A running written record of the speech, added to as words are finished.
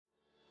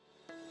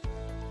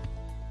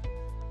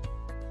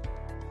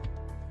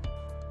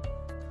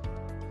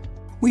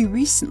We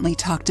recently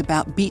talked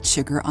about beet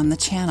sugar on the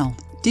channel.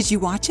 Did you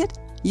watch it?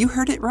 You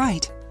heard it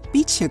right.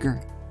 Beet sugar.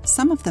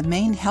 Some of the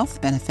main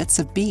health benefits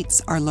of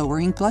beets are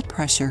lowering blood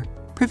pressure,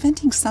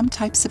 preventing some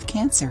types of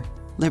cancer,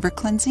 liver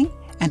cleansing,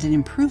 and an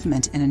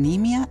improvement in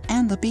anemia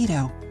and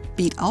libido.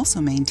 Beet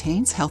also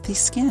maintains healthy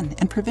skin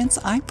and prevents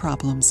eye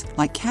problems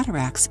like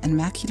cataracts and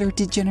macular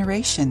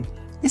degeneration.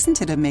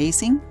 Isn't it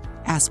amazing?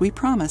 As we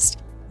promised,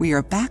 we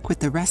are back with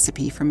the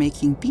recipe for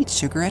making beet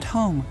sugar at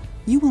home.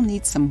 You will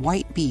need some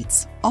white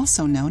beets,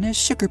 also known as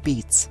sugar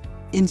beets.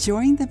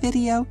 Enjoying the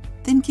video?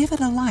 Then give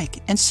it a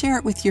like and share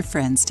it with your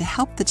friends to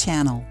help the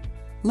channel.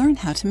 Learn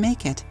how to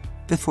make it.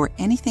 Before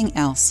anything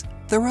else,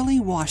 thoroughly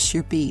wash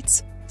your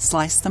beets.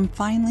 Slice them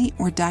finely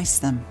or dice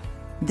them.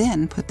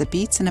 Then put the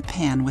beets in a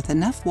pan with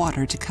enough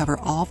water to cover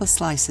all the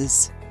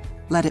slices.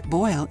 Let it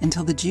boil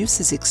until the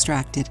juice is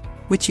extracted,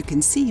 which you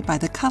can see by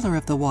the color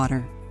of the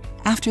water.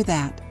 After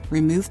that,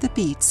 remove the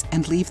beets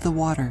and leave the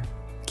water.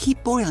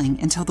 Keep boiling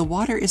until the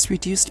water is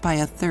reduced by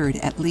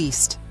 1/3 at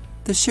least.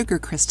 The sugar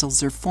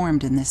crystals are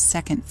formed in this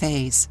second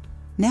phase.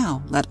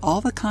 Now let all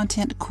the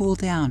content cool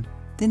down,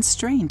 then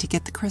strain to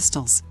get the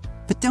crystals.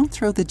 But don't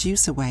throw the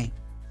juice away.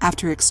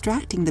 After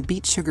extracting the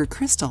beet sugar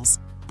crystals,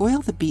 boil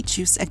the beet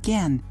juice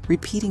again,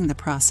 repeating the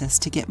process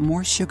to get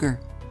more sugar.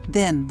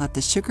 Then let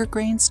the sugar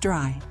grains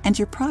dry and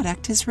your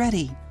product is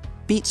ready.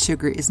 Beet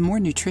sugar is more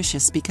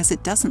nutritious because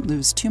it doesn't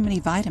lose too many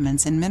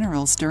vitamins and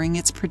minerals during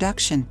its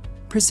production,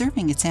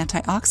 preserving its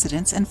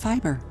antioxidants and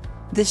fiber.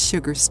 This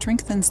sugar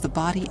strengthens the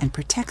body and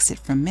protects it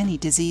from many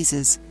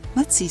diseases.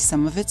 Let's see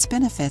some of its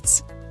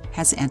benefits.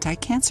 Has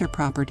anti-cancer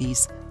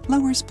properties,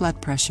 lowers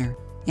blood pressure,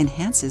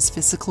 enhances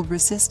physical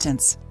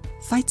resistance,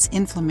 fights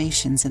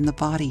inflammations in the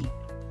body,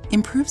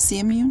 improves the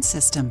immune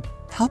system,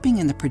 helping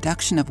in the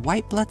production of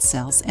white blood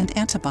cells and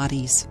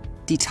antibodies,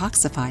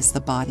 detoxifies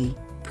the body,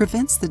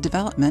 prevents the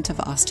development of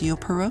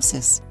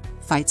osteoporosis,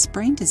 fights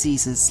brain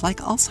diseases like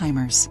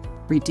Alzheimer's,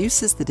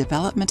 reduces the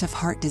development of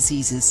heart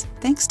diseases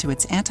thanks to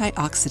its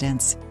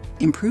antioxidants,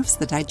 improves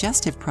the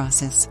digestive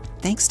process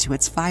thanks to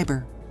its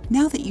fiber.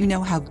 Now that you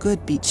know how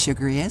good beet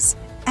sugar is,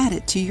 add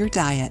it to your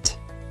diet.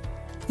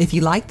 If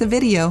you liked the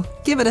video,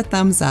 give it a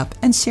thumbs up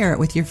and share it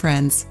with your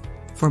friends.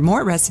 For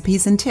more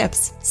recipes and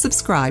tips,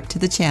 subscribe to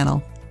the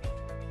channel.